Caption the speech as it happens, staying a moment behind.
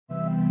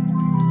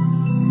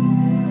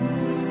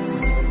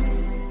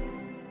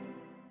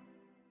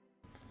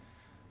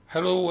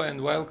Hello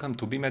and welcome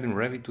to BMed in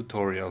Revit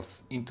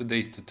tutorials. In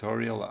today's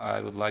tutorial I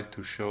would like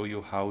to show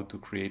you how to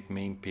create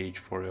main page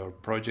for your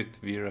project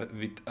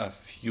with a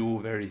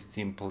few very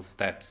simple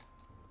steps.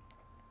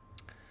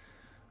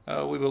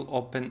 We will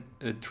open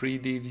a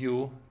 3D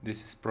view.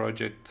 This is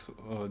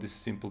this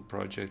simple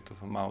project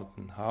of a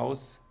mountain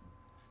house.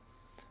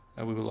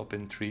 We will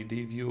open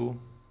 3D view.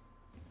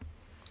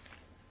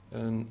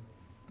 And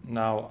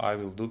now I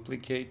will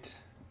duplicate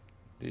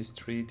this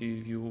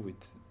 3D view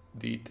with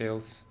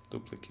details.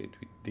 Duplicate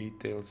with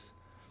details.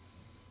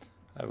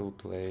 I will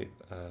play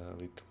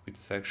with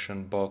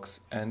section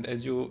box, and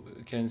as you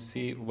can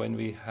see, when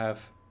we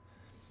have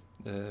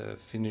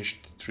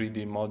finished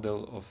 3D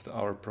model of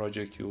our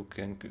project, you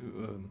can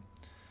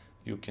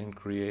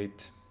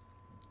create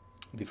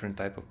different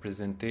type of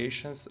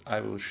presentations. I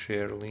will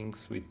share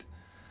links with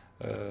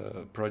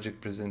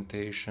project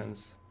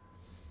presentations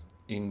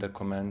in the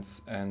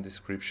comments and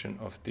description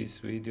of this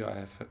video. I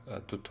have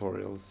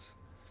tutorials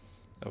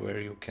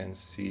where you can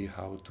see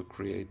how to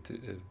create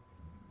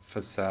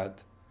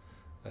facade,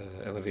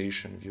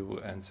 elevation view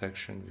and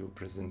section view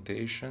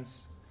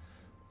presentations,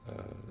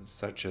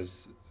 such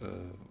as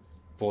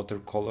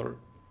watercolor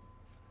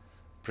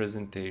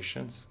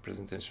presentations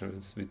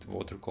with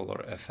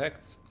watercolor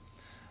effects.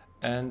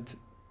 And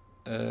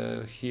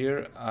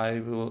here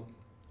I will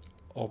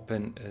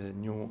open a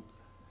new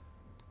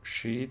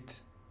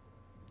sheet.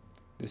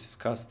 This is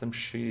custom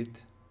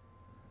sheet.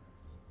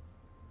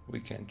 We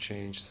can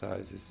change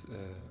sizes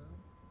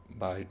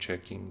by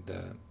checking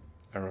the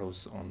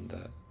arrows on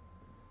the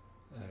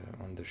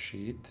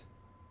sheet.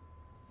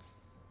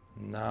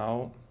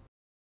 Now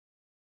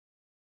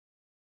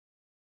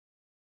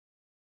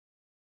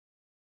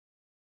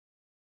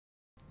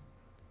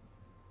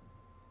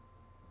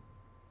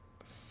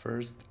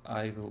first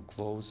I will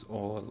close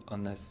all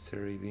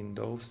unnecessary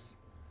windows,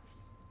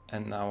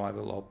 and now I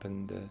will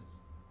open the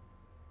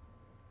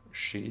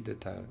sheet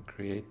that I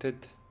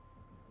created.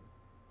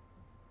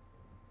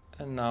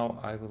 And now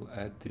I will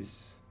add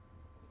this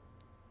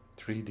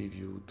 3D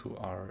view to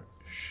our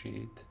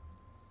sheet.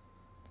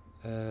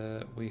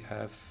 We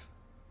have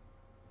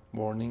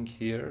warning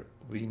here.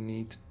 We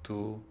need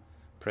to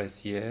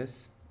press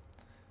yes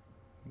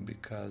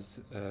because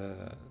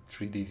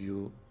 3D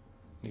view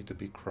need to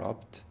be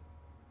cropped.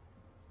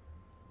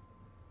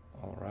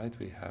 All right,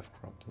 we have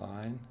crop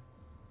line.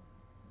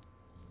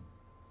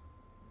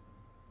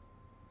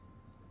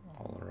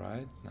 All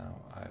right,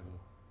 now I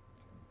will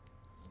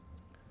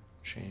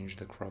change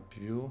the crop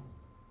view.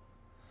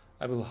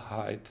 I will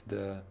hide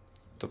the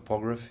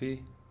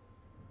topography,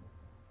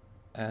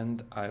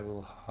 and I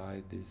will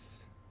hide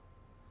this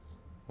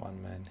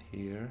one man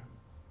here.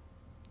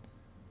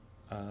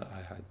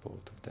 I hide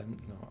both of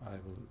them. No, I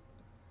will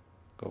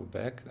go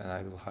back and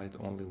I will hide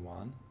only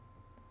one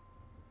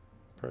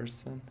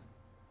person.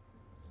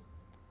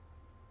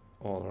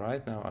 All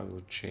right, now I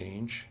will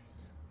change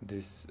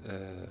this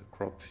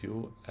crop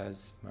view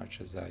as much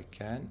as I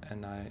can,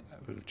 and I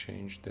will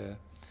change the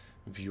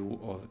view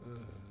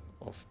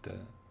of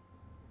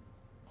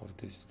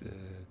this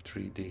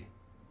 3D.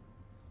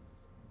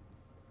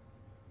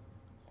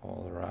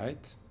 All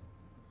right.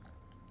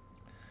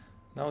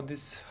 Now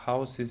this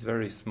house is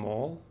very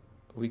small.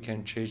 We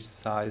can change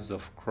size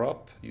of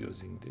crop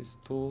using this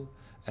tool,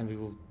 and we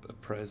will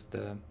press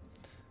the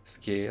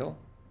scale.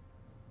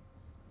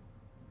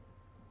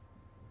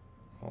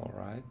 All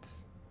right.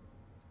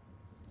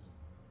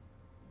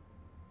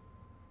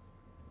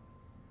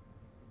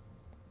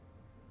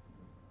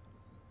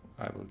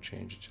 I will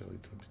change it a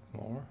little bit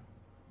more.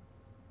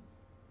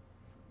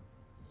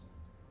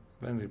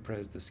 When we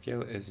press the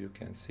scale, as you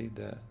can see,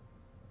 the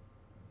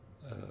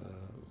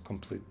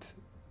complete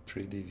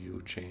 3D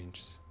view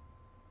changes.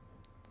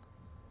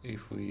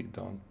 If we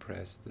don't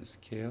press the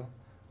scale,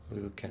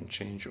 we can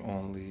change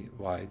only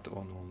width or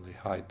only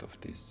height of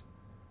this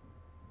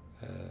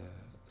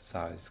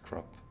size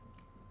crop.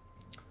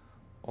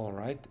 All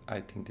right, I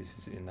think this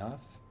is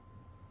enough.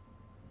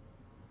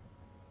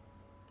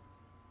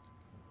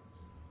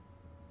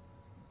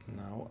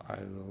 Now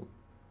I will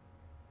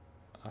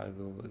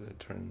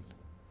turn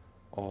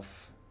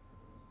off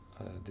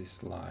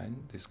this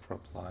line, this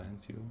crop line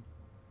view,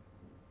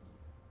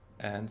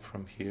 and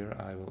from here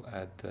I will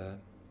add the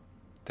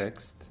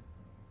text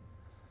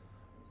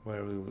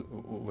where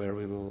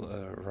we will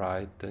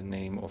write the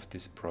name of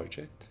this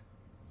project.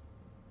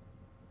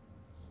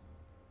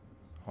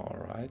 All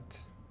right,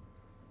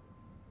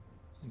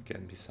 it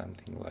can be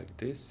something like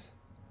this.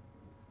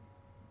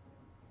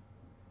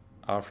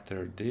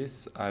 After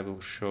this, I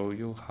will show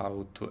you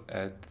how to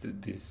add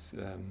these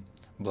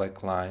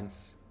black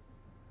lines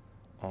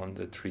on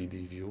the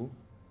 3D view.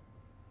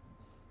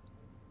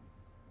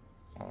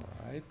 All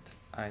right,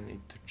 I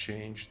need to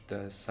change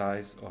the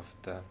size of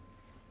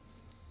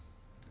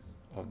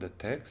the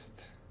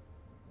text.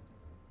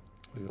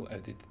 We will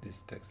edit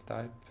this text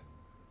type.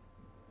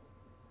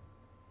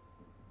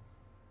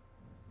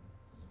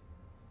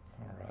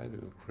 All right, we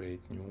will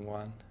create new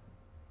one.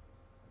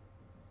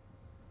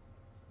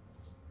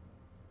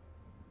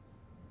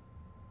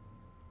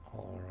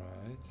 All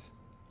right,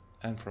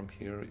 and from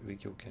here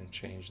you can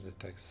change the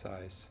text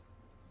size.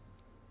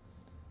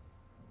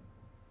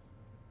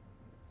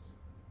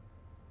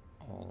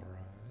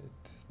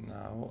 Alright,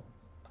 now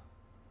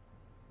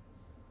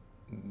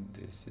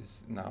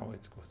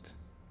it's good.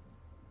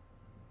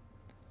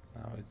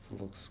 Now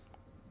it looks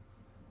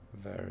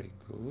very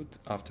good.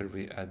 After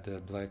we add the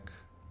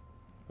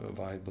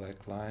white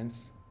black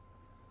lines,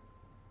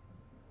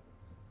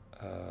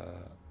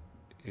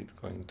 it's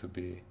going to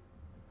be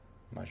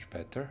much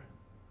better.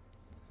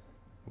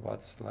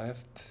 What's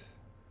left?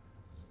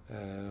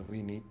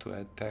 We need to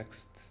add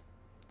text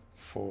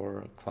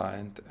for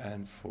client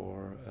and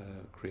for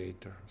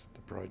creator of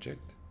the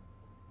project.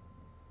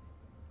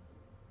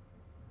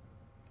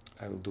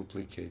 I will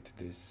duplicate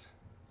this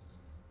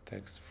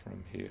text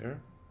from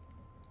here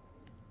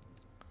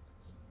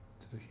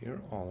to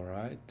here. All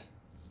right.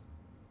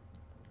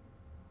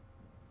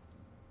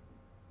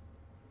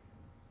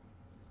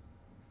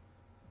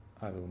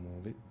 I will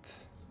move it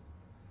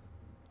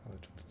a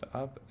little bit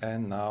up,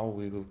 and now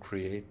we will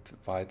create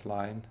white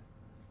line.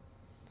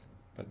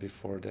 But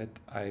before that,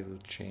 I will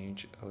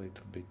change a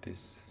little bit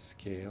this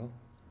scale.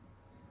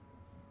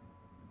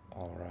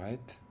 All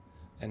right,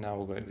 and now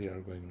we are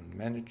going to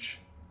manage.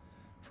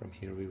 From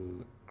here, we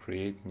will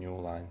create new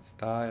line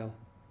style.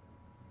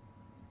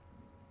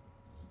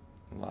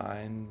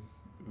 Line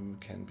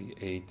can be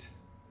 8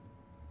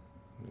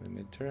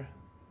 millimeter.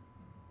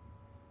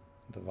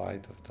 The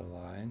height of the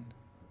line,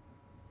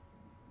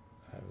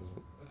 I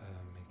will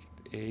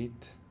make it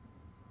 8.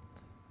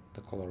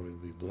 The color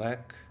will be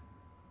black,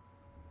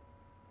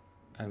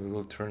 and we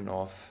will turn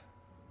off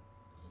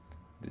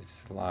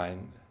this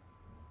line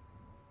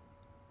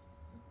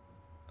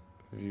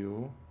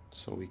view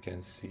so we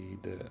can see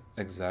the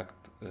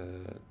exact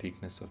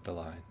thickness of the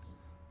line.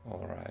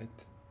 All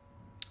right,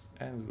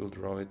 and we will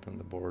draw it on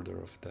the border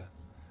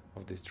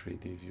of this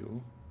 3D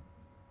view.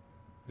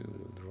 We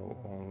will draw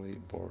only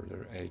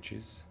border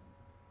edges.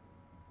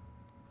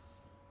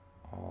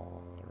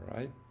 All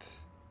right,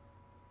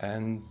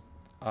 and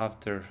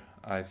after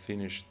I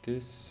finish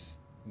this,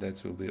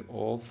 that will be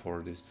all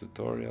for this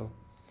tutorial.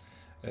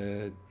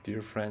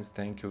 Dear friends,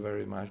 thank you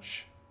very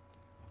much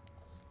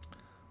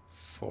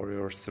for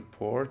your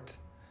support,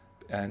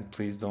 and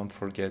please don't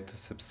forget to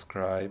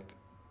subscribe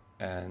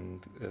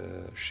and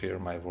share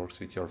my works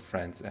with your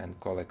friends and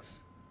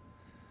colleagues.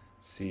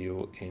 See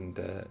you in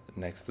the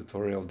next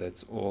tutorial.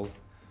 That's all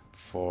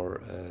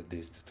for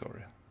this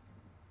tutorial.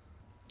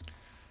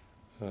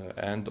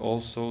 And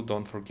also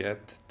don't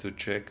forget to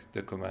check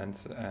the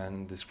comments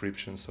and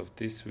descriptions of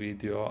this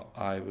video.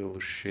 I will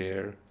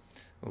share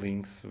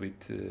links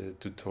with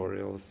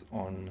tutorials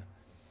on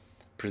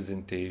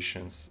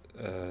presentations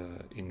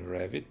in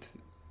Revit.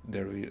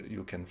 There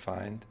you can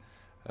find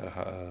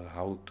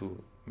how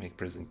to make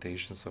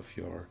presentations of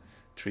your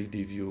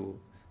 3D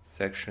view,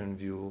 section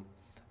view,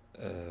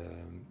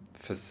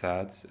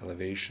 facades,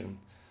 elevation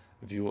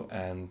view,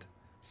 and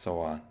so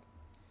on.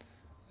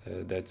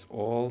 That's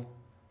all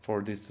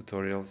for this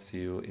tutorial. See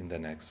you in the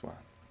next one.